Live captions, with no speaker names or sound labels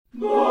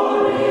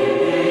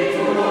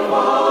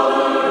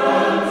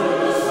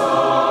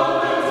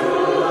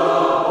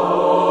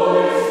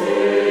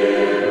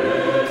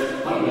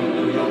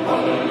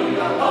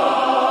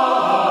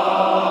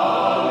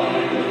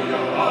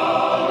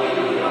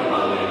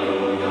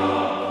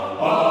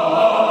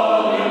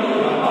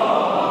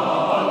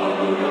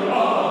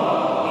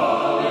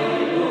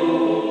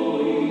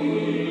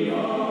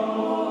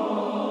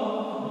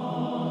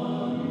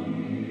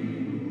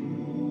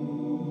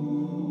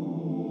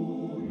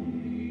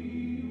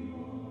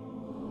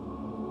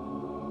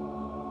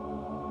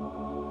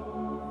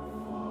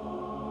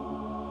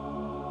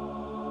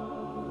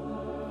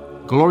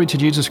Glory to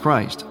Jesus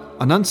Christ.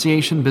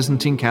 Annunciation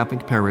Byzantine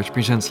Catholic Parish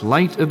presents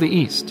Light of the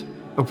East,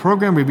 a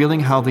program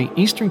revealing how the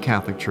Eastern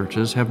Catholic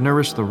churches have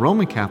nourished the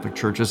Roman Catholic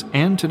churches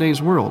and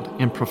today's world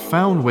in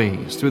profound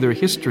ways through their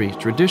histories,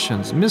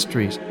 traditions,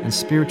 mysteries, and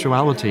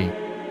spirituality.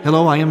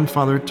 Hello, I am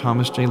Father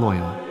Thomas J.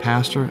 Loya,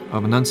 pastor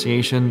of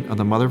Annunciation of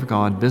the Mother of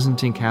God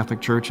Byzantine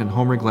Catholic Church in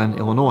Homer Glen,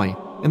 Illinois.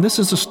 And this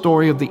is the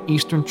story of the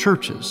Eastern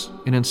churches,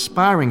 an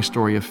inspiring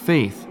story of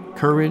faith,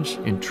 courage,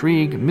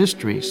 intrigue,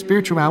 mystery,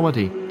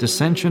 spirituality,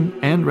 dissension,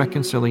 and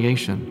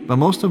reconciliation. But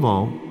most of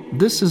all,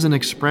 this is an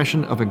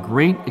expression of a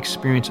great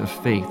experience of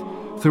faith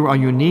through our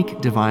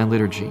unique divine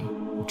liturgy.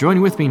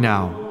 Join with me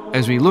now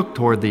as we look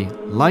toward the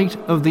Light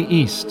of the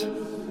East.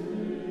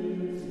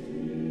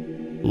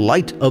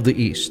 Light of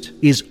the East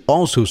is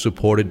also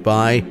supported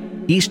by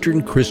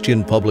Eastern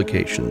Christian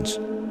Publications,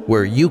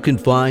 where you can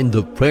find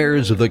the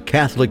prayers of the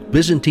Catholic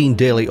Byzantine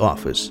Daily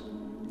Office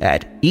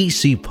at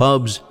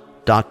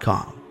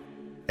ecpubs.com.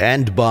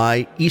 And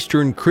by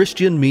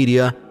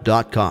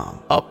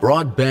EasternChristianMedia.com, a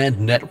broadband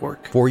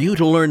network for you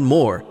to learn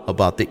more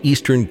about the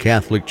Eastern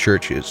Catholic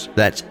Churches.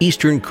 That's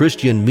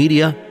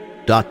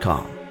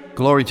EasternChristianMedia.com.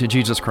 Glory to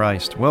Jesus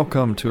Christ.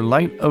 Welcome to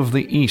Light of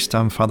the East.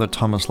 I'm Father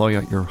Thomas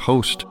Loya, your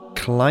host,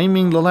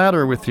 climbing the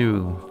ladder with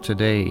you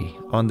today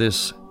on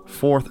this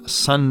fourth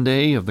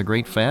Sunday of the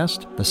Great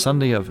Fast, the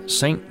Sunday of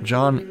St.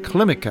 John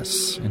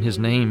Climacus, and his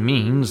name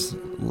means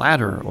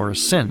ladder or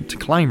ascent,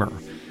 climber,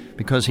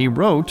 because he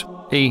wrote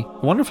a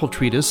wonderful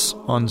treatise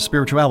on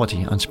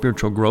spirituality, on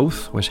spiritual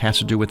growth, which has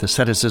to do with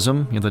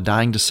asceticism, the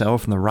dying to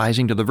self and the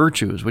rising to the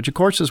virtues, which of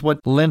course is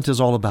what Lent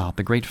is all about,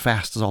 the Great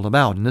Fast is all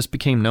about. And this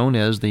became known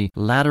as the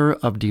Ladder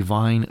of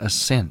Divine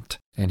Ascent.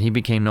 And he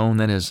became known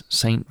then as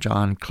St.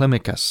 John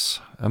Climacus,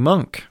 a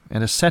monk,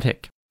 an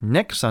ascetic.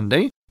 Next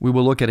Sunday, we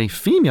will look at a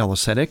female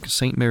ascetic,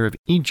 St. Mary of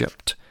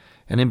Egypt.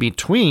 And in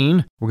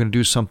between, we're going to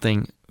do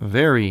something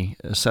very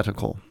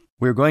ascetical.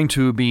 We're going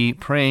to be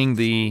praying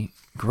the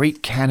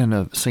great canon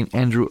of St.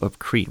 Andrew of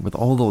Crete with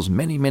all those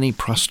many, many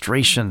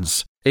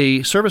prostrations.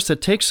 A service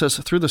that takes us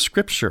through the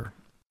Scripture.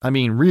 I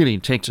mean, really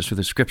takes us through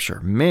the Scripture.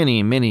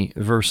 Many, many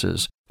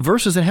verses.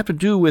 Verses that have to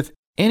do with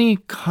any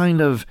kind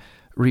of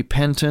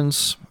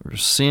repentance, or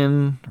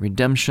sin,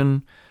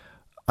 redemption.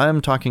 I'm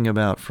talking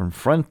about from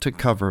front to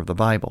cover of the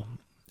Bible.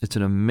 It's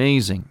an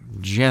amazing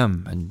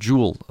gem and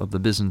jewel of the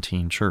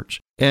Byzantine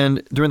Church.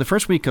 And during the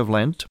first week of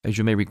Lent, as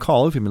you may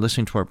recall, if you've been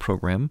listening to our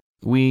program,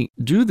 we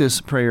do this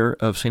prayer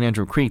of St.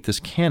 Andrew of Crete, this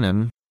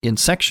canon, in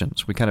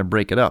sections. We kind of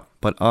break it up.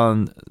 But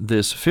on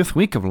this fifth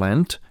week of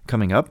Lent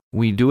coming up,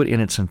 we do it in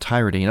its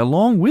entirety. And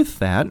along with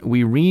that,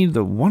 we read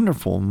the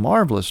wonderful,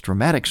 marvelous,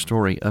 dramatic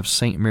story of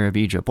St. Mary of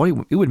Egypt. Boy,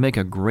 it would make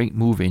a great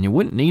movie, and you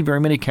wouldn't need very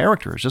many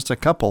characters, just a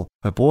couple.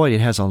 But boy, it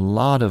has a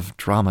lot of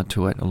drama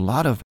to it, a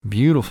lot of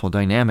beautiful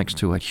dynamics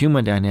to it,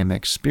 human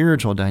dynamics,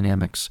 spiritual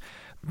dynamics.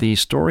 The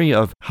story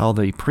of how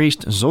the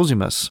priest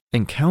Zosimus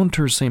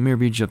encounters St. Mary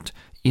of Egypt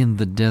in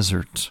the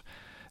desert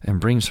and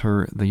brings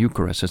her the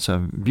Eucharist. It's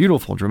a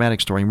beautiful,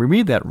 dramatic story. And we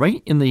read that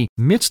right in the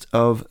midst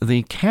of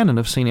the canon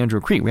of St. Andrew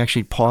of Crete. We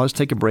actually pause,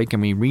 take a break,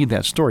 and we read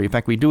that story. In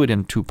fact, we do it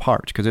in two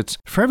parts because it's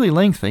fairly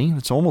lengthy.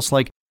 It's almost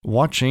like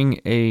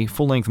watching a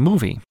full-length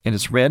movie. And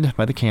it's read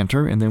by the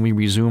cantor, and then we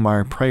resume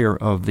our prayer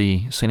of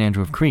the St.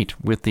 Andrew of Crete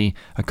with the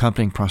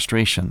accompanying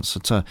prostrations.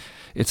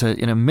 It's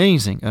an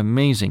amazing,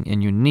 amazing,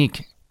 and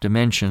unique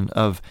dimension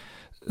of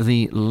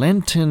the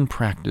Lenten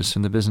practice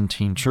in the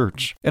Byzantine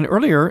Church. And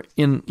earlier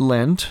in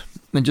Lent,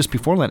 and just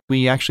before Lent,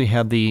 we actually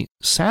had the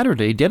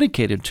Saturday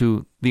dedicated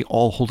to the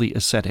All-Holy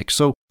Ascetics.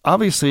 So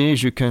obviously,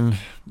 as you can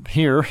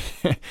hear,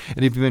 and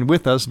if you've been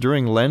with us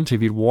during Lent,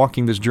 if you're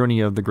walking this journey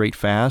of the Great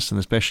Fast, and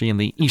especially in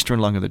the Eastern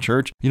lung of the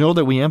Church, you know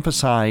that we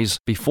emphasize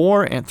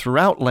before and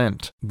throughout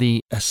Lent the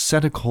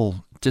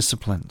ascetical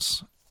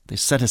disciplines, the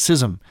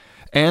asceticism,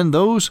 and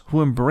those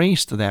who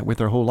embraced that with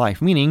their whole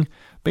life, meaning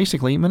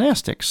basically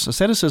monastics.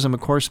 Asceticism, of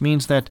course,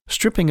 means that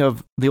stripping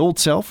of the old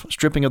self,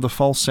 stripping of the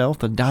false self,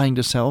 the dying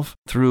to self,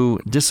 through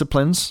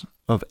disciplines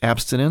of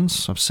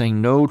abstinence, of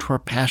saying no to our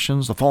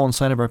passions, the fallen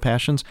side of our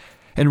passions,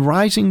 and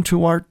rising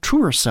to our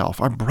truer self,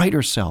 our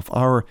brighter self,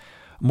 our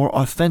more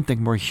authentic,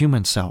 more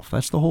human self.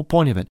 That's the whole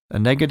point of it. A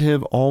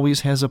negative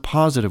always has a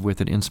positive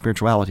with it in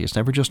spirituality. It's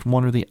never just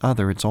one or the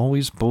other. It's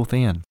always both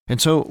and.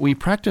 And so we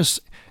practice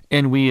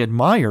and we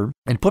admire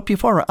and put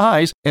before our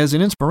eyes as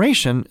an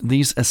inspiration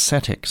these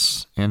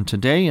ascetics. And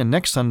today and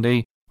next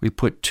Sunday, we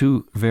put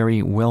two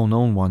very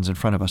well-known ones in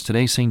front of us.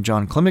 Today, St.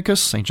 John Climacus,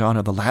 St. John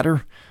of the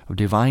Ladder of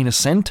Divine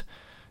Ascent,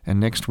 and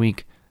next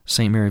week,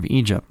 St. Mary of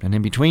Egypt. And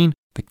in between,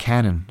 the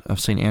canon of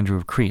St. Andrew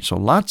of Crete. So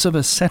lots of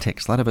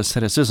ascetics, a lot of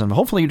asceticism.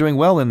 Hopefully you're doing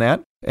well in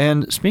that.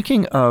 And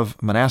speaking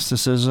of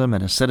monasticism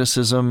and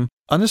asceticism,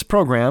 on this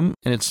program,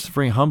 and it's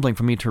very humbling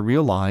for me to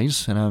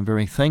realize, and I'm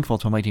very thankful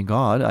to Almighty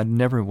God, I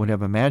never would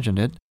have imagined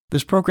it,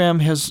 this program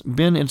has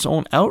been its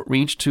own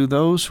outreach to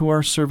those who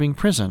are serving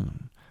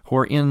prison, who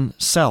are in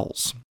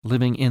cells,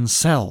 living in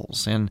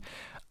cells. And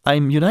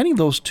I'm uniting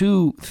those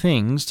two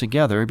things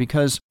together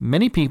because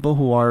many people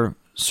who are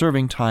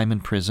serving time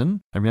in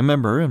prison. And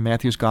remember, in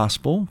Matthew's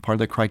Gospel, part of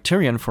the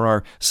criterion for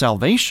our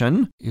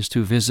salvation is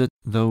to visit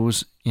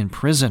those in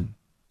prison,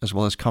 as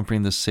well as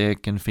comforting the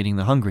sick and feeding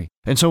the hungry.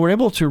 And so we're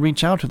able to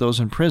reach out to those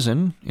in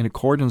prison in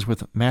accordance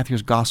with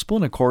Matthew's Gospel,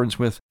 in accordance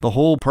with the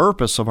whole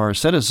purpose of our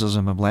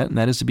asceticism of Lent, and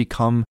that is to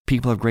become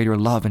people of greater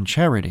love and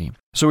charity.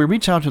 So we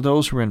reach out to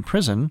those who are in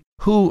prison,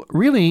 who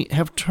really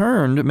have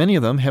turned, many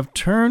of them have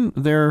turned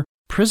their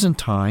prison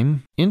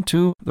time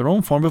into their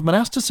own form of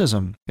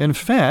monasticism. In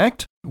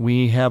fact,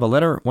 we have a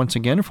letter once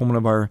again from one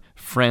of our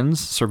friends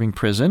serving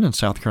prison in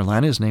South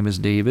Carolina. His name is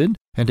David.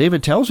 And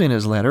David tells me in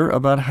his letter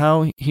about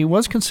how he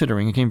was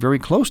considering and came very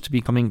close to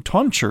becoming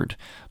tonsured.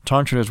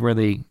 Tonsured is where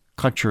they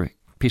cut your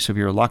piece of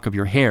your lock of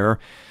your hair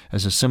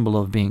as a symbol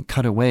of being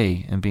cut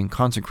away and being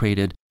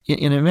consecrated,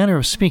 in a manner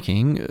of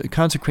speaking,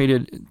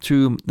 consecrated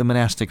to the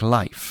monastic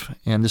life.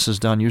 And this is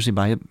done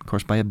usually of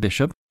course, by a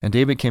bishop. And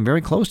David came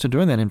very close to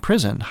doing that in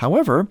prison.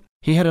 However,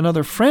 he had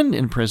another friend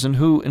in prison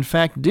who, in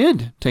fact,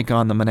 did take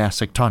on the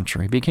monastic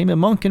tonsure. He became a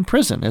monk in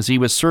prison as he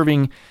was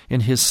serving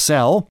in his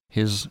cell,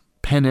 his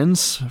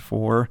penance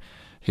for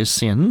his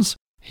sins.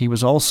 He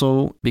was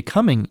also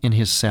becoming in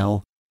his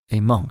cell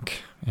a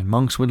monk. And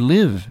monks would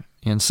live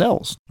in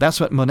cells. That's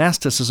what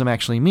monasticism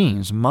actually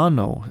means.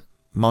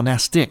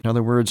 Monastic. In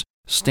other words,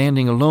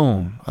 standing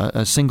alone,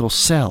 a single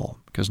cell,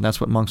 because that's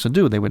what monks would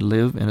do. They would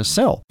live in a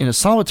cell in a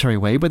solitary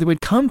way, but they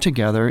would come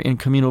together in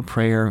communal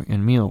prayer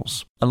and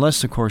meals,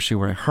 unless, of course, you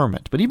were a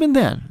hermit. But even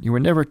then, you were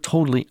never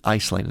totally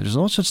isolated. There's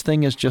no such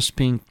thing as just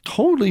being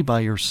totally by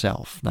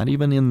yourself, not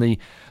even in the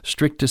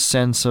strictest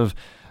sense of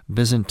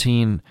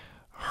Byzantine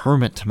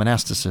hermit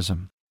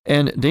monasticism.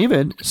 And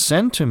David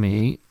sent to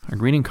me a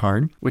greeting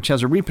card, which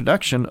has a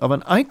reproduction of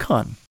an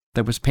icon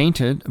that was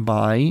painted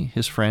by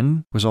his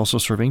friend, who was also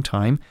serving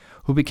time,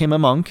 who became a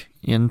monk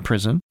in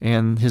prison,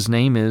 and his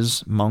name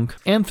is Monk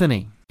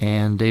Anthony.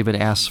 And David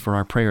asks for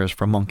our prayers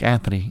for Monk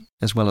Anthony,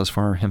 as well as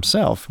for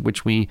himself,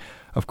 which we,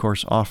 of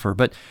course, offer.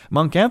 But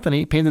Monk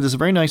Anthony painted this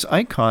very nice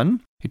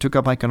icon. He took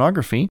up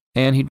iconography,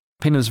 and he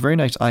painted this very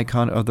nice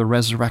icon of the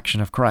resurrection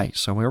of Christ.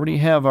 So we already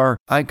have our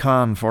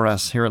icon for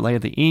us here at Light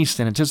of the East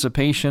in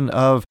anticipation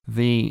of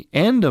the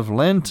end of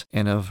Lent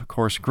and, of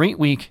course, Great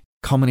Week,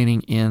 culminating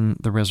in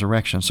the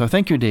resurrection. So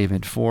thank you,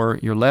 David, for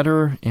your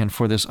letter and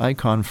for this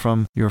icon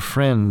from your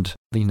friend,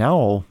 the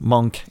now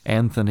monk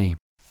Anthony.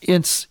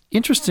 It's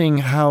interesting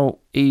how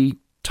a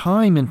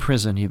time in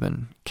prison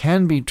even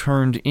can be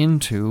turned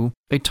into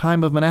a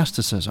time of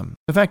monasticism.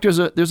 In fact,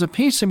 there's a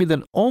piece of me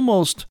that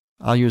almost,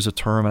 I'll use a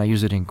term and I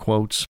use it in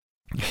quotes,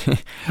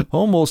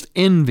 almost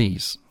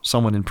envies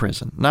someone in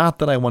prison. Not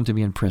that I want to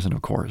be in prison,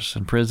 of course,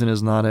 and prison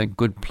is not a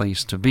good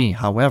place to be.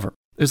 However,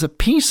 there's a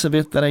piece of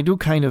it that I do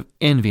kind of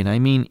envy, and I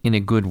mean in a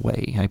good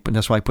way.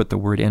 That's why I put the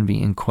word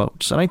envy in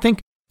quotes. And I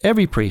think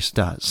every priest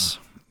does.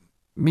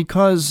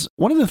 Because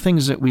one of the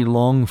things that we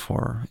long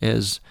for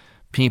is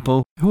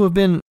people who have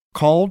been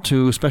called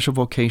to special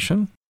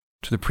vocation,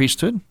 to the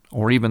priesthood,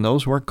 or even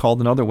those who are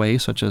called in other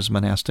ways, such as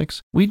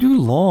monastics. We do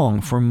long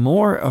for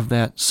more of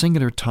that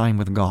singular time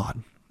with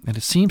God. And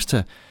it seems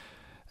to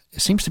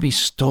be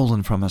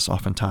stolen from us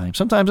oftentimes.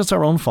 Sometimes it's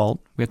our own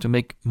fault. We have to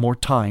make more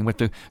time. We have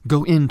to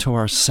go into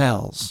our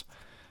cells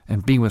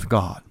and be with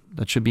God.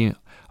 That should be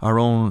our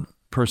own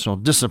personal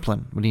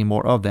discipline. We need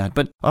more of that.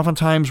 But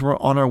oftentimes we're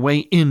on our way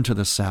into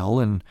the cell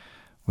and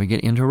we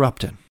get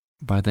interrupted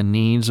by the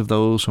needs of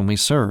those whom we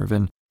serve.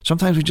 And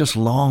sometimes we just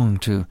long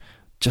to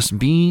just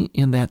be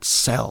in that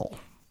cell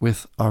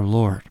with our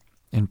Lord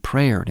in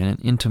prayer and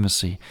in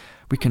intimacy.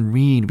 We can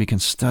read, we can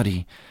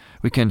study,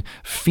 we can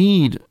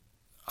feed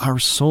our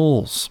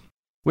souls,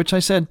 which I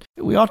said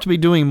we ought to be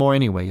doing more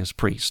anyway as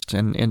priests.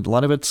 And a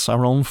lot of it's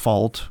our own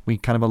fault. We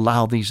kind of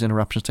allow these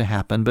interruptions to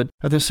happen. But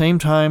at the same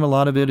time, a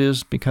lot of it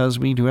is because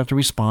we do have to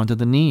respond to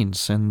the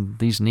needs. And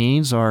these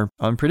needs are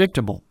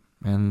unpredictable.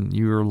 And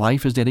your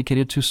life is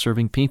dedicated to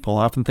serving people.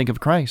 I often think of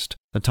Christ,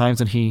 the times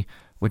that he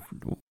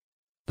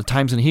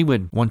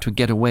would want to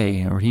get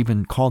away, or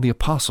even call the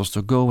apostles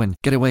to go and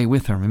get away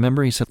with him.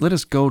 Remember, he said, let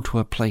us go to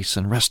a place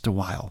and rest a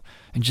while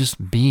and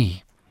just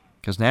be.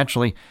 Because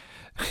naturally,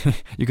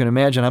 you can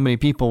imagine how many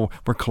people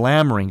were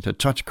clamoring to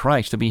touch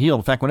Christ, to be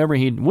healed. In fact, whenever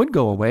he would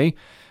go away,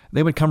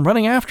 they would come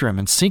running after him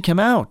and seek him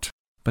out.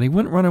 But he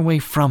wouldn't run away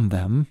from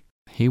them.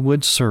 He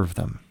would serve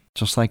them,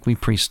 just like we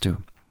priests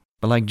do.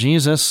 But like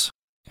Jesus,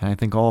 and I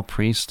think all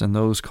priests and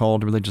those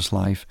called to religious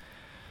life,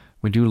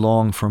 we do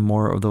long for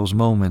more of those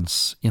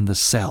moments in the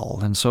cell.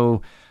 And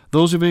so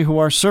those of you who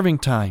are serving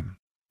time,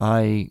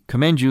 I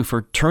commend you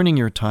for turning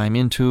your time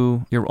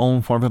into your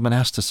own form of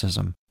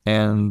monasticism.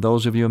 And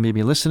those of you who may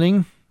be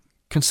listening,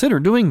 consider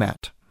doing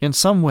that in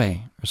some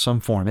way or some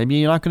form. Maybe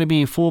you're not going to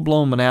be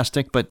full-blown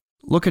monastic, but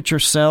look at your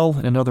cell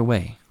in another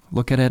way.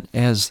 Look at it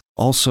as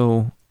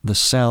also the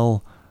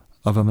cell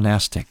of a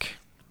monastic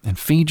and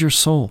feed your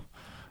soul.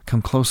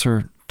 Come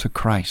closer to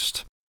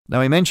Christ.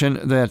 Now, I mentioned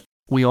that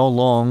we all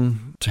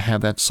long to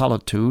have that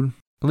solitude,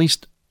 at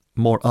least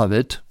more of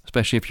it,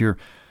 especially if you're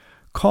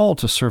called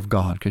to serve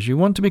God, because you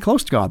want to be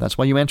close to God. That's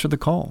why you answer the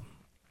call.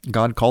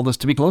 God called us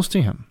to be close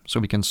to Him so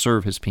we can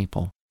serve His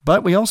people.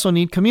 But we also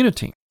need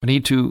community. We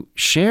need to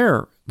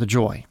share the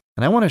joy.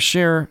 And I want to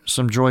share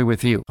some joy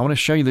with you. I want to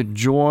share you the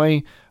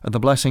joy of the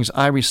blessings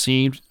I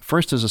received,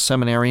 first as a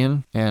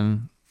seminarian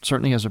and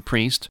certainly as a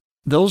priest.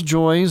 Those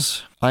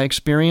joys I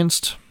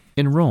experienced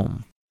in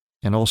Rome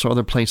and also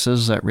other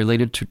places that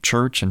related to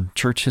church and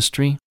church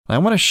history. I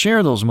want to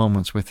share those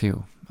moments with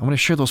you. I want to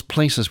share those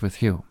places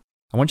with you.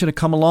 I want you to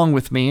come along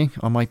with me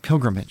on my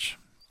pilgrimage,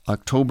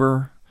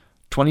 October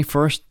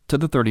 21st to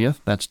the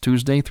 30th. That's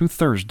Tuesday through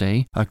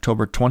Thursday,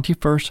 October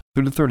 21st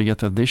through the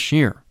 30th of this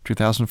year,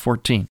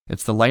 2014.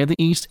 It's the Light of the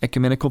East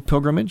Ecumenical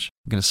Pilgrimage.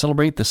 We're going to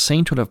celebrate the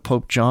sainthood of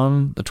Pope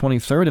John the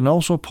 23rd and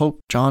also Pope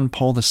John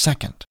Paul II.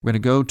 We're going to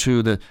go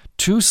to the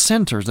two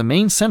centers, the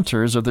main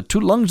centers of the two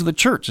lungs of the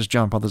church, as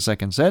John Paul II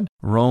said,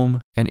 Rome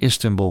and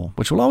Istanbul,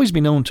 which will always be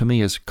known to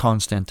me as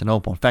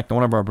Constantinople. In fact, in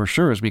one of our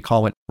brochures, we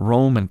call it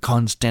Rome and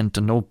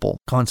Constantinople.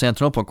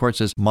 Constantinople, of course,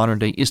 is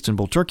modern-day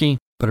Istanbul, Turkey,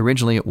 but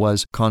originally it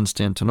was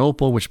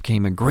Constantinople, which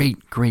became a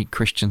great, great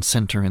Christian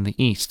center in the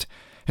East.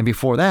 And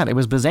before that, it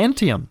was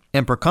Byzantium.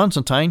 Emperor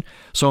Constantine,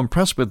 so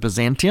impressed with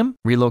Byzantium,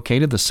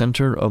 relocated the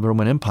center of the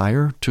Roman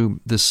Empire to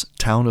this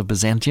town of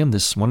Byzantium,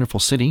 this wonderful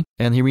city,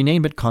 and he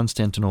renamed it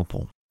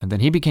Constantinople. And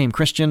then he became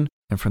Christian,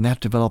 and from that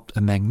developed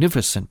a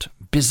magnificent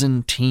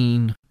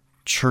Byzantine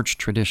church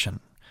tradition.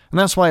 And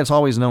that's why it's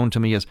always known to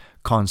me as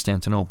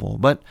Constantinople,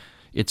 but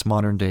it's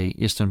modern-day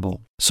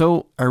Istanbul.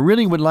 So I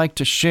really would like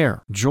to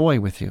share joy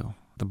with you,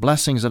 the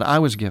blessings that I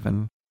was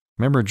given.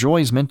 Remember, joy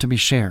is meant to be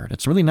shared.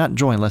 It's really not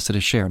joy unless it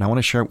is shared. I want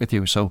to share it with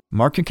you. So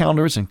mark your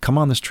calendars and come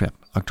on this trip,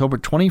 October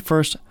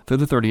 21st through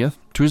the 30th,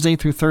 Tuesday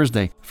through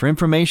Thursday. For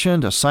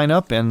information, to sign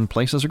up, and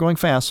places are going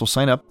fast, so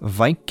sign up,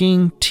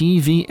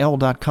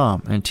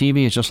 VikingTVL.com. And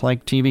TV is just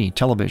like TV,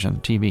 television,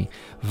 TV.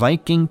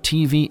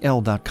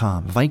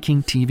 VikingTVL.com,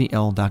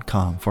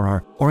 VikingTVL.com for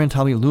our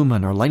Orientali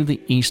Lumen, our Light of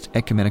the East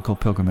Ecumenical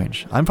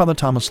Pilgrimage. I'm Father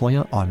Thomas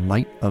Loya on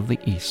Light of the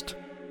East.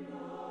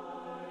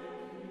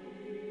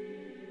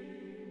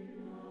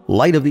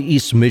 Light of the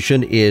East's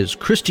mission is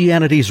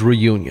Christianity's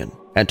reunion.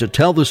 And to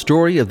tell the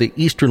story of the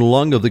Eastern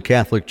lung of the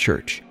Catholic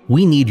Church,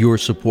 we need your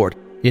support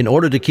in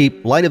order to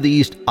keep Light of the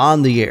East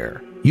on the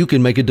air. You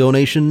can make a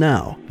donation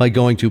now by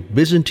going to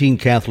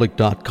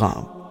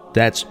ByzantineCatholic.com.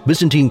 That's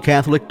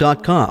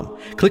ByzantineCatholic.com.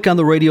 Click on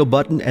the radio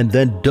button and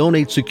then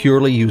donate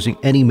securely using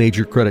any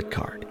major credit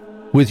card.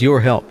 With your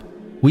help,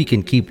 we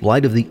can keep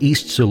Light of the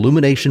East's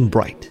illumination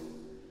bright.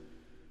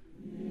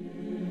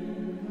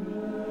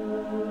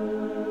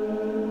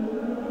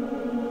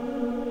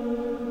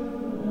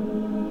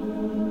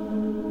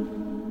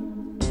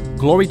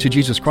 Glory to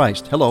Jesus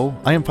Christ. Hello,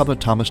 I am Father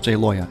Thomas J.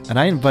 Loya, and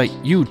I invite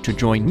you to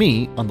join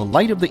me on the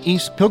Light of the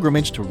East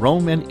pilgrimage to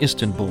Rome and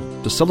Istanbul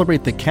to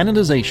celebrate the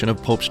canonization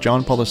of Popes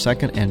John Paul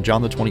II and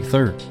John the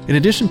 23rd. In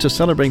addition to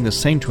celebrating the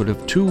sainthood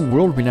of two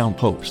world-renowned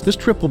popes, this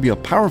trip will be a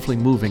powerfully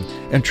moving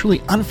and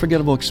truly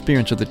unforgettable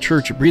experience of the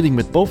Church breathing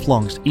with both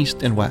lungs,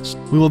 East and West.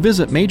 We will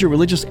visit major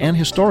religious and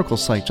historical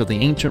sites of the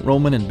ancient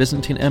Roman and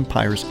Byzantine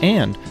empires,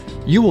 and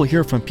you will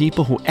hear from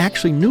people who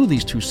actually knew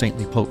these two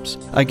saintly popes.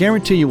 I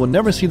guarantee you will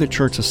never see the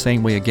Church the same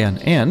way again,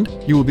 and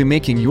you will be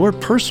making your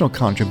personal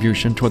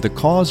contribution toward the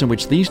cause in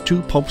which these two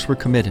popes were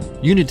committed,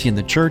 unity in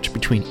the Church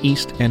between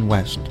East and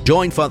West.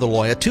 Join Father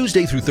Loya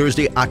Tuesday through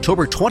Thursday,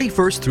 October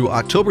 21st through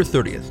October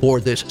 30th for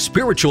this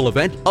spiritual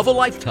event of a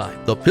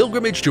lifetime, the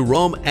pilgrimage to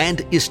Rome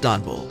and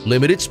Istanbul.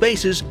 Limited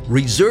spaces,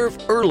 reserve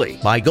early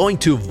by going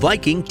to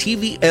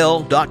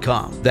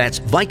VikingTVL.com. That's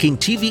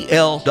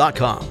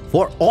VikingTVL.com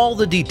for all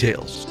the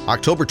details.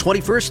 October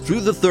 21st through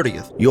the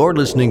 30th. You're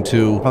listening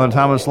to Father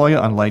Thomas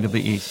Loya on Light of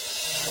the East.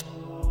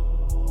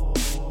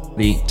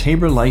 The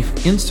Tabor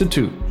Life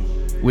Institute,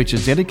 which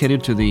is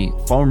dedicated to the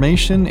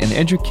formation and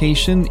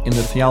education in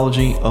the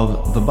theology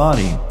of the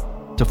body.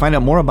 To find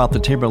out more about the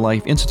Tabor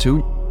Life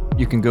Institute,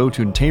 you can go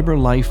to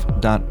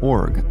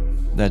taborlife.org.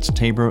 That's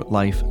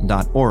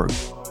taborlife.org.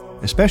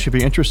 Especially if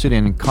you're interested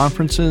in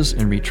conferences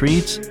and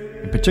retreats,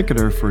 in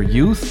particular for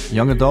youth,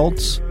 young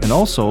adults, and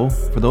also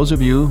for those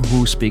of you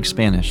who speak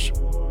Spanish.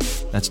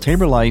 That's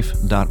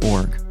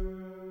taborlife.org.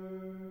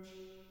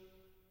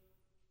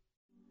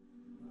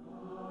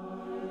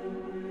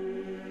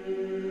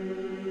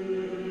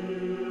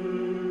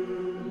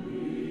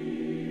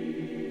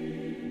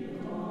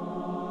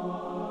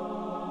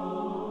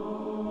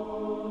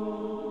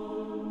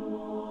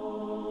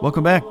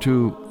 Welcome back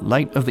to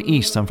Light of the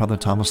East. I'm Father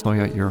Thomas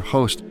Loya, your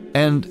host.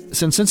 And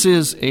since this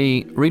is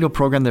a radio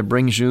program that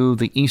brings you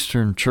the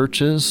Eastern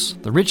churches,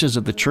 the riches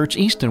of the church,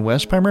 East and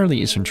West, primarily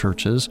Eastern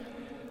churches,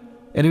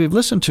 and if you've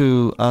listened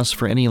to us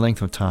for any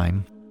length of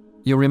time,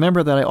 you'll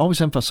remember that I always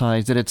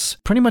emphasize that it's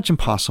pretty much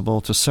impossible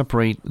to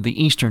separate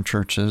the Eastern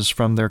churches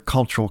from their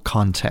cultural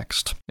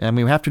context. And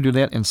we have to do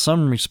that in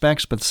some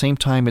respects, but at the same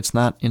time, it's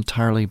not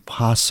entirely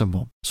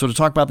possible. So to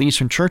talk about the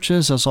Eastern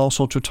churches is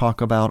also to talk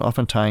about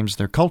oftentimes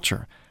their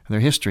culture, their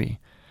history,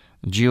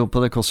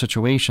 geopolitical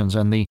situations,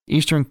 and the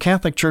Eastern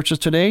Catholic churches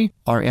today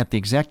are at the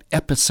exact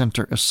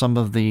epicenter of some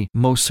of the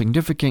most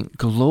significant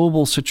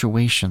global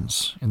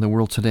situations in the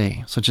world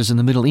today, such as in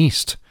the Middle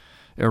East,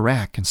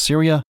 Iraq and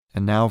Syria,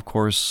 and now, of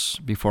course,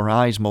 before our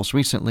eyes, most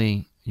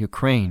recently,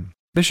 Ukraine.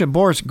 Bishop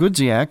Boris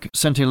Gudziak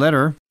sent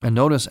a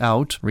notice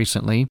out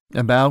recently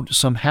about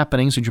some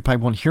happenings that you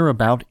probably won't hear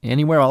about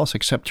anywhere else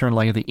except here in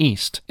Light of the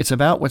East. It's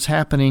about what's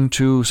happening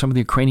to some of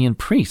the Ukrainian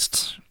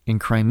priests in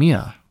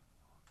Crimea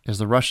as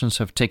the Russians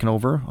have taken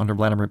over under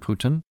Vladimir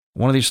Putin.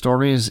 One of these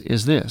stories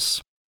is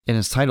this, and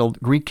it's titled,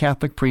 Greek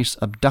Catholic Priests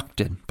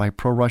Abducted by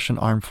Pro-Russian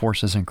Armed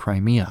Forces in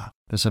Crimea.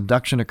 This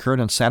abduction occurred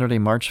on Saturday,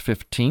 March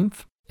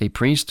 15th. A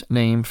priest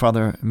named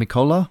Father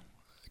Mykola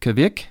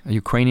Kivik, a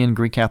Ukrainian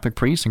Greek Catholic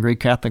priest, and Greek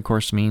Catholic, of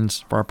course,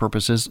 means, for our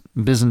purposes,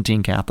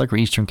 Byzantine Catholic or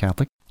Eastern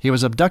Catholic. He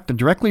was abducted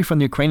directly from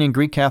the Ukrainian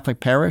Greek Catholic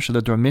parish of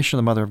the Dormition of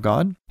the Mother of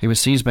God. He was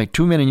seized by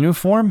 2 men in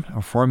uniform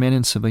and 4 men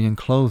in civilian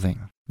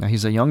clothing. Now,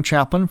 he's a young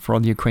chaplain for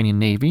the Ukrainian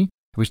Navy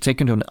who was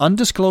taken to an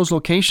undisclosed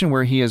location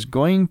where he is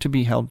going to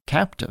be held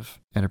captive.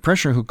 And a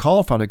parishioner who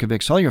called Father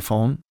Kivik's cellular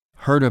phone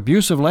heard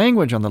abusive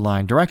language on the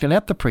line directed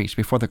at the priest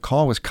before the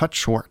call was cut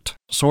short.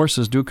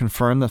 Sources do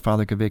confirm that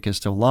Father Kivik is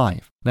still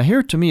alive. Now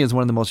here to me is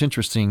one of the most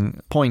interesting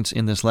points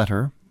in this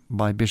letter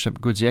by Bishop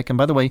Gudziak. And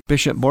by the way,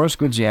 Bishop Boris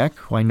Gudziak,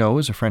 who I know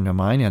is a friend of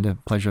mine, I had the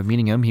pleasure of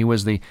meeting him. He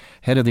was the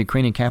head of the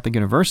Ukrainian Catholic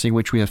University,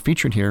 which we have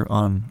featured here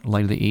on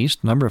Light of the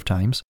East a number of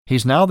times.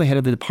 He's now the head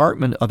of the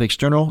Department of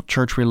External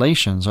Church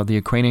Relations of the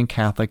Ukrainian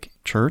Catholic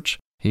Church.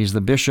 He's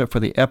the bishop for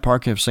the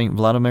Eparchy of St.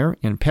 Vladimir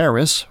in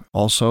Paris,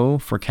 also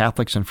for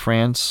Catholics in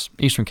France,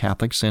 Eastern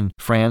Catholics in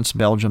France,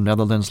 Belgium,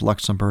 Netherlands,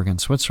 Luxembourg,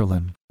 and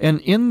Switzerland. And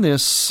in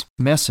this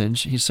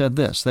message, he said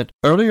this, that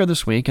earlier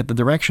this week, at the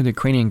direction of the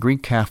Ukrainian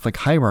Greek Catholic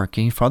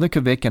hierarchy, Father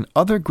Kivik and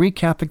other Greek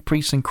Catholic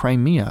priests in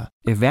Crimea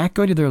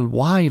evacuated their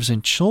wives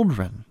and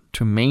children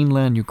to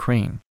mainland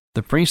Ukraine.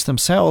 The priests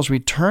themselves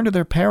returned to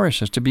their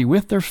parishes to be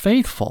with their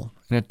faithful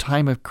in a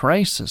time of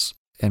crisis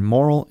and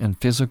moral and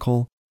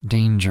physical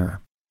danger.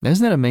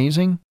 Isn't that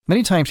amazing?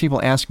 Many times people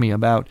ask me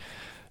about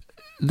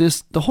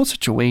the whole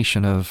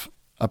situation of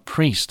a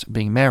priest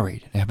being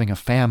married and having a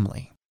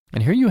family.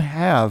 And here you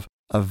have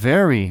a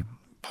very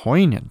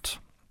poignant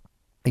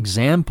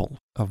example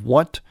of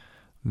what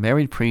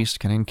married priests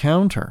can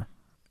encounter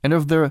and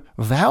of their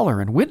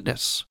valor and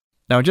witness.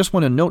 Now, I just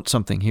want to note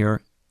something here,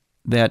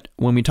 that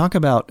when we talk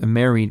about a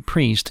married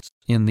priest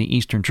in the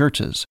Eastern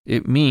churches,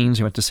 it means,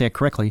 you have to say it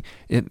correctly,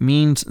 it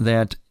means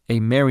that a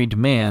married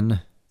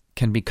man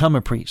can become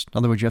a priest. In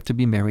other words, you have to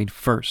be married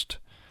first.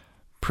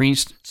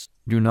 Priests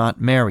do not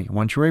marry.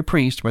 Once you're a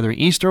priest, whether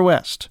east or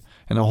west,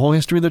 in the whole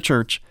history of the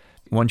church,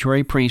 once you're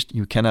a priest,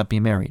 you cannot be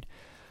married.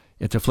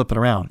 You have to flip it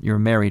around. You're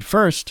married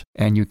first,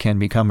 and you can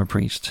become a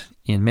priest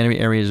in many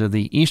areas of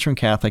the Eastern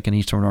Catholic and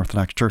Eastern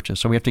Orthodox churches.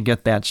 So we have to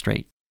get that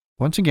straight.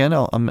 Once again,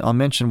 I'll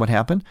mention what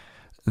happened.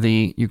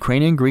 The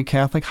Ukrainian Greek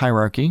Catholic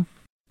hierarchy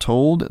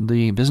told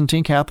the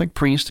Byzantine Catholic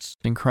priests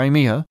in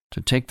Crimea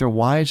to take their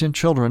wives and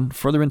children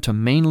further into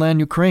mainland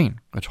Ukraine,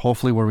 which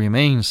hopefully will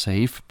remain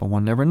safe, but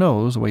one never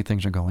knows the way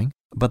things are going.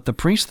 But the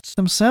priests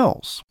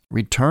themselves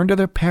returned to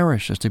their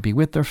parishes to be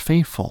with their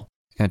faithful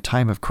in a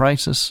time of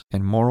crisis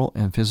and moral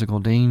and physical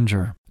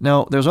danger.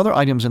 Now, there's other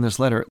items in this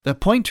letter that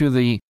point to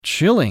the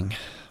chilling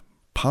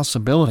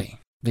possibility,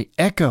 the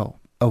echo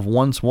of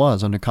once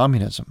was under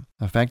communism.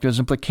 In fact, there's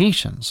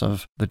implications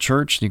of the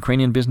church, the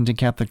Ukrainian Byzantine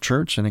Catholic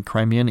Church in the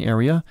Crimean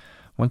area,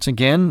 once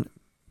again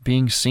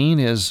being seen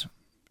as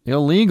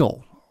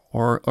illegal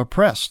or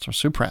oppressed or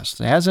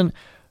suppressed. It hasn't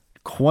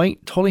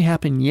quite totally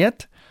happened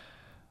yet.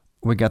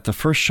 We got the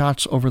first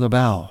shots over the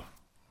bow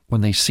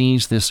when they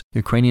seized this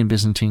Ukrainian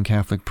Byzantine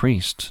Catholic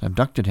priest,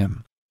 abducted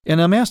him. And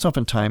I'm asked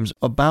oftentimes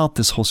about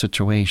this whole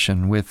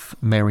situation with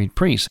married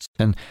priests.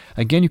 And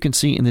again, you can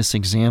see in this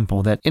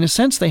example that in a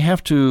sense they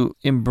have to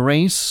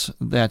embrace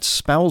that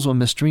spousal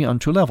mystery on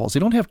 2 levels.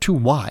 They don't have 2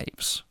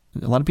 wives.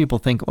 A lot of people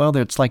think, well,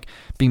 it's like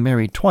being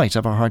married twice. I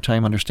have a hard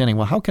time understanding,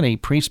 well, how can a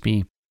priest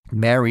be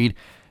married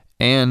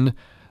and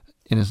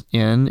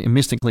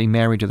mystically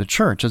married to the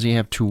church? Does he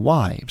have 2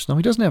 wives? No,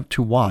 he doesn't have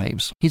 2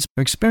 wives. He's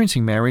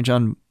experiencing marriage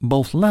on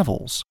both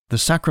levels. The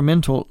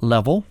sacramental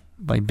level,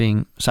 by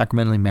being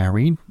sacramentally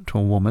married to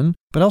a woman,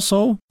 but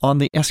also on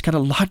the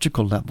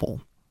eschatological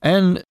level.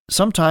 And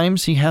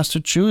sometimes he has to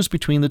choose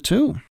between the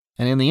 2.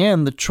 And in the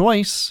end, the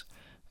choice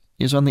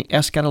is on the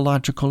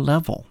eschatological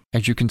level,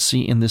 as you can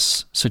see in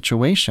this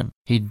situation.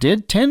 He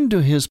did tend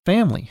to his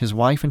family, his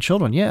wife and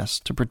children,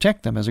 yes, to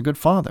protect them as a good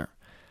father.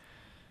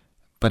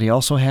 But he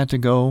also had to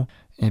go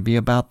and be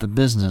about the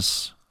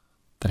business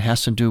that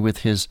has to do with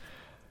his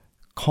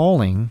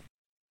calling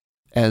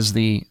as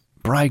the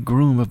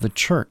bridegroom of the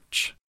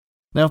church.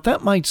 Now, if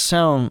that might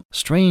sound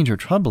strange or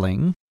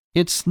troubling,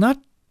 it's not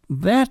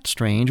that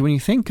strange when you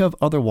think of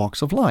other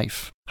walks of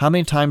life. How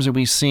many times are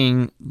we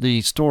seeing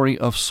the story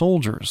of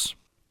soldiers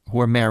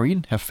who are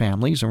married, have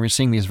families, and we're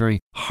seeing these very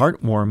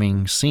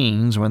heartwarming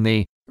scenes when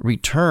they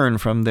return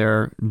from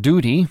their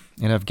duty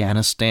in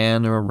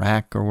Afghanistan or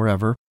Iraq or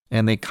wherever,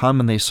 and they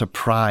come and they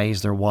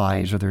surprise their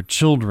wives or their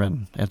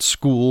children at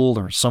school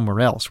or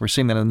somewhere else. We're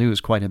seeing that in the news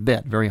quite a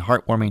bit, very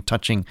heartwarming,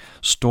 touching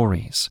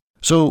stories.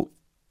 So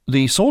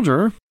the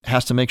soldier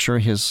has to make sure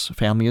his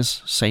family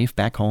is safe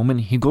back home, and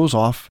he goes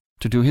off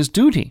to do his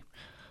duty.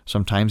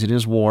 Sometimes it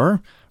is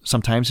war.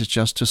 Sometimes it's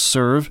just to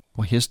serve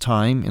his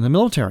time in the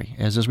military,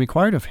 as is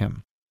required of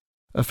him.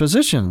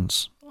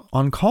 Physicians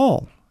on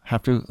call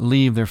have to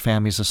leave their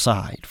families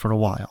aside for a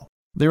while.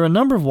 There are a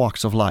number of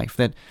walks of life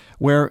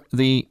where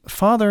the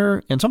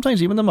father, and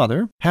sometimes even the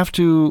mother, have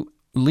to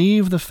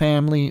leave the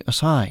family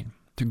aside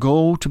to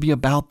go to be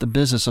about the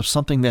business of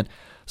something that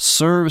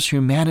serves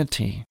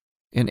humanity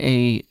in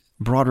a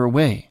broader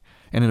way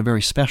and in a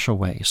very special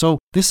way. So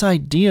this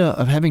idea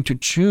of having to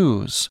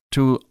choose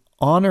to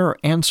honor or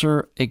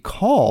answer a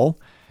call,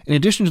 in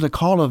addition to the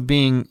call of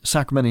being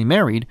sacramentally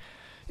married,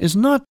 is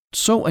not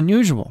so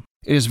unusual.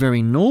 It is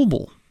very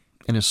noble,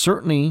 and it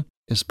certainly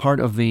is part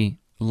of the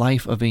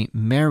life of a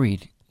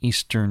married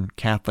Eastern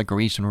Catholic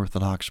or Eastern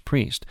Orthodox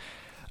priest.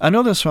 I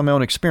know this from my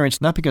own experience,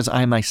 not because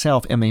I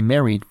myself am a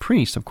married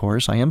priest, of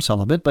course, I am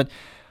celibate, but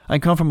I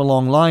come from a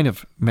long line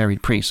of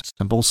married priests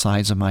on both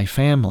sides of my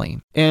family.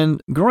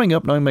 And growing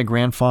up, knowing my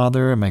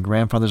grandfather and my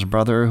grandfather's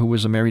brother, who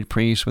was a married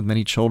priest with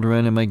many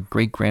children, and my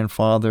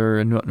great-grandfather,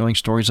 and knowing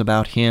stories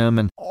about him,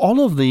 and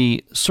all of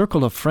the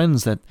circle of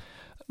friends that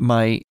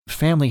my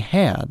family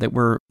had that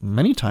were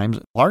many times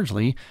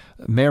largely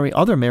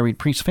other married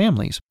priest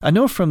families. I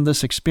know from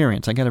this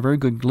experience, I got a very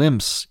good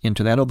glimpse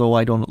into that, although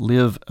I don't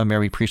live a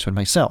married priesthood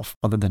myself,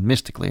 other than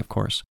mystically, of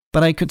course.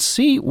 But I could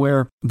see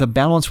where the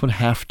balance would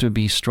have to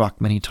be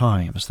struck many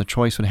times. The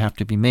choice would have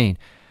to be made.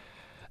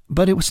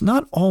 But it was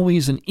not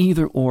always an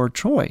either-or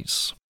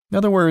choice. In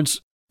other words,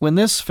 when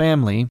this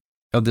family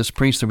of this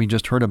priest that we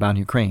just heard about in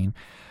Ukraine,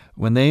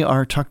 when they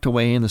are tucked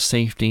away in the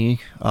safety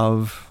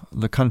of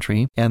the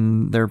country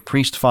and their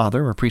priest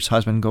father or priest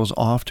husband goes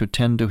off to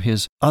tend to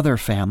his other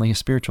family, his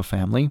spiritual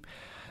family,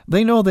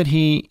 they know that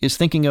he is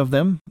thinking of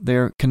them.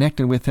 They're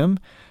connected with him.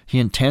 He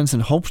intends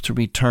and hopes to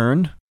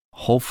return.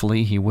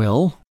 Hopefully he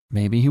will.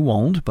 Maybe he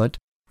won't, but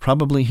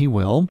probably he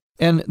will.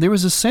 And there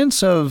was a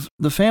sense of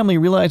the family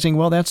realizing,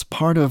 well, that's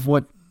part of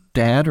what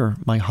Dad or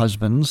my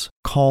husband's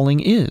calling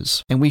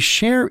is. And we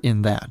share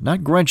in that,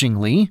 not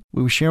grudgingly.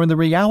 We share in the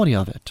reality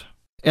of it.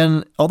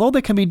 And although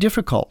that can be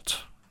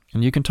difficult,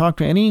 and you can talk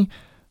to any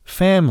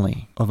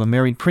family of a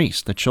married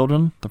priest, the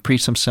children, the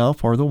priest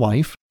himself, or the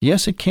wife,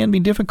 yes, it can be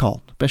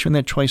difficult, especially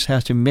when that choice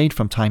has to be made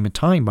from time to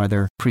time by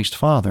their priest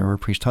father or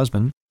priest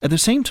husband. At the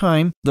same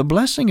time, the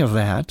blessing of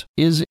that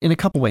is in a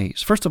couple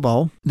ways. First of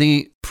all,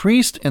 the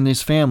priest and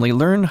his family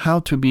learn how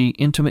to be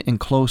intimate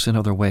and close in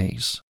other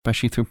ways,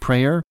 especially through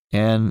prayer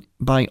and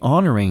by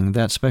honoring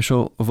that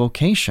special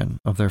vocation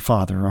of their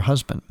father or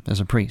husband as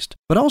a priest.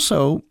 But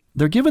also,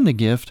 they're given the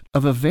gift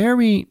of a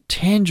very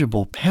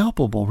tangible,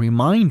 palpable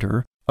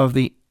reminder of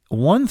the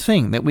one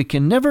thing that we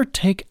can never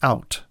take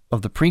out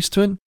of the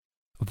priesthood,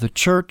 of the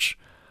church,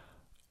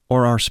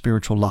 or our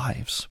spiritual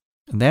lives.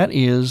 And that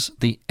is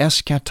the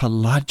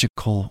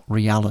eschatological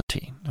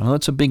reality. I know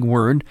that's a big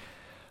word,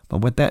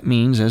 but what that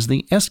means is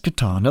the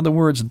eschaton. In other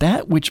words,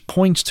 that which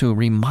points to,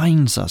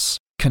 reminds us,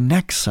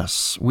 connects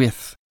us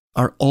with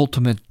our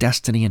ultimate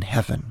destiny in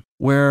heaven,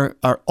 where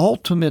our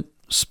ultimate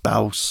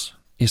spouse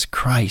is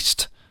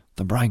Christ,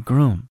 the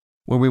bridegroom,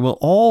 where we will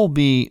all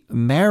be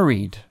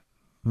married,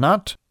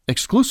 not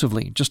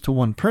exclusively just to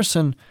one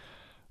person,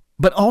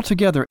 but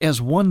altogether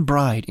as one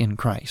bride in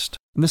Christ.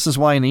 And this is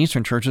why in the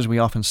Eastern churches we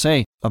often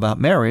say about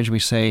marriage, we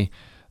say,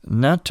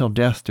 not till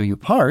death do you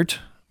part,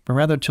 but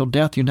rather till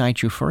death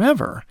unites you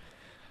forever,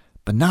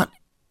 but not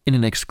in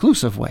an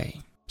exclusive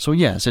way. So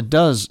yes,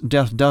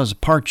 death does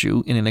part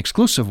you in an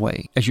exclusive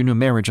way, as you knew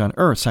marriage on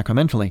earth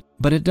sacramentally,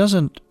 but it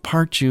doesn't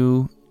part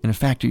you. In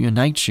fact, it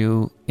unites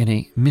you in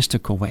a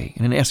mystical way,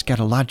 in an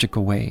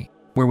eschatological way,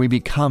 where we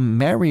become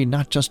married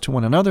not just to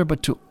one another,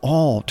 but to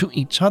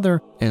each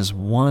other as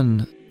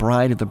one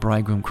bride of the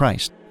bridegroom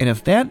Christ. And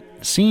if that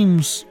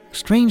seems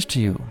strange to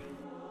you,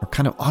 or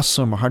kind of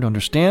awesome or hard to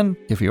understand,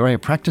 if you are a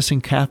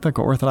practicing Catholic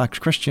or Orthodox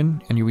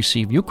Christian and you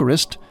receive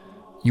Eucharist,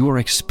 you are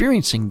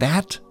experiencing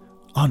that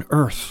on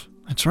earth.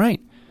 That's right.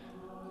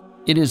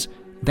 It is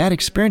that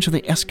experience of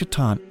the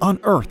eschaton on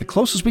earth, the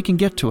closest we can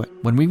get to it,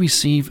 when we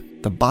receive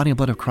the body and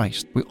blood of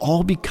Christ. We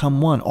all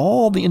become one.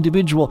 All the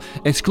individual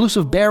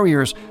exclusive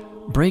barriers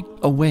break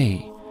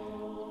away,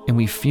 and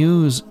we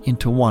fuse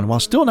into one, while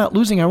still not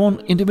losing our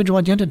own individual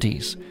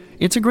identities.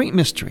 It's a great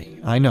mystery,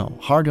 I know,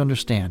 hard to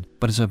understand,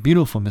 but it's a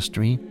beautiful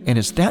mystery, and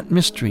it's that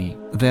mystery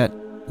that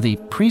the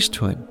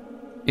priesthood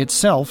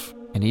itself,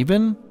 and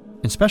even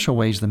in special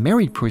ways the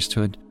married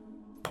priesthood,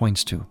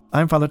 points to.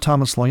 I'm Father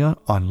Thomas Loya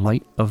on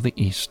Light of the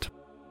East.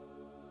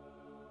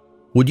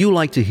 Would you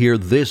like to hear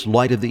this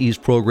Light of the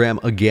East program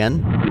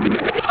again?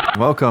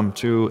 Welcome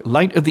to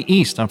Light of the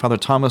East. I'm Father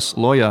Thomas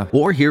Loya.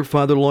 Or hear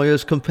Father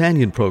Loya's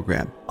companion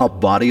program, A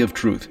Body of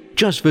Truth.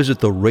 Just visit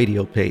the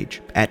radio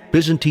page at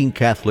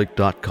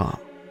ByzantineCatholic.com.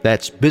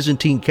 That's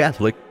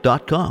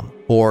ByzantineCatholic.com.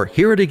 Or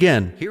hear it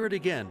again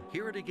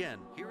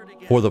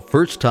for the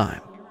first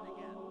time.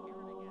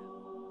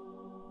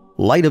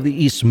 Light of the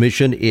East's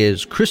mission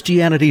is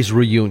Christianity's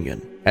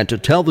reunion, and to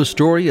tell the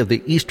story of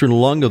the Eastern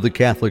lung of the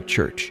Catholic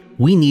Church,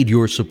 we need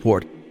your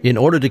support in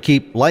order to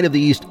keep Light of the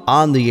East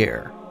on the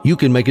air. You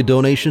can make a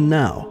donation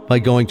now by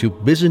going to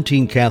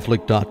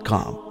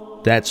ByzantineCatholic.com.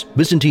 That's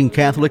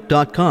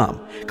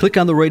ByzantineCatholic.com. Click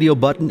on the radio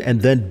button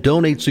and then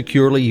donate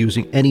securely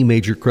using any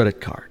major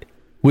credit card.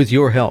 With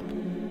your help,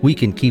 we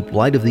can keep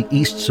Light of the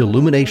East's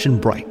illumination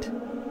bright.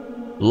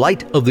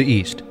 Light of the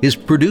East is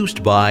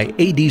produced by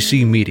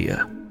ADC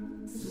Media.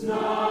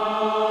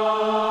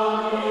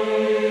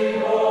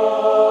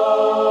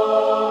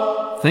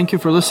 Thank you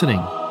for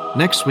listening.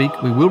 Next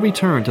week, we will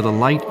return to the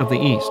Light of the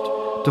East.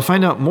 To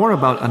find out more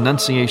about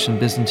Annunciation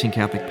Byzantine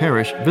Catholic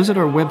Parish, visit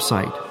our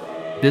website,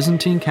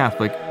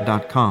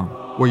 ByzantineCatholic.com,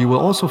 where you will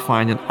also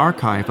find an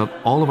archive of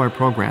all of our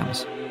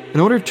programs. In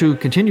order to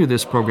continue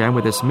this program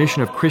with its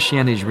mission of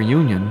Christianity's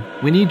reunion,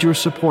 we need your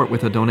support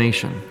with a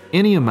donation.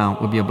 Any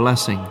amount would be a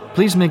blessing.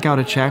 Please make out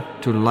a check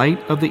to Light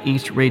of the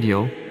East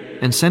Radio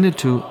and send it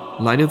to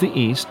Light of the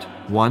East,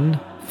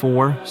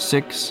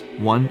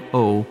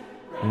 14610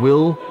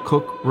 Will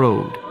Cook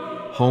Road,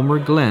 Homer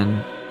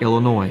Glen,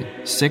 Illinois,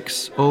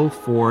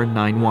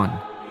 60491.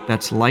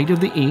 That's Light of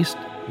the East,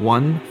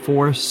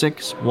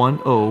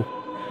 14610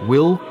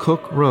 Will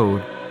Cook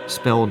Road,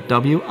 spelled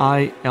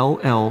WILL-COOK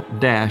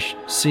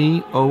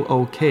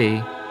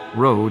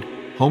Road,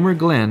 Homer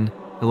Glen,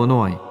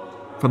 Illinois.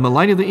 From the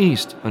Light of the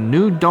East, a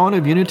new dawn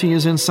of unity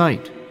is in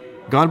sight.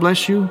 God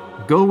bless you,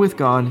 go with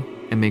God,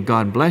 and may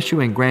God bless you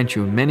and grant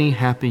you many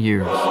happy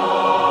years.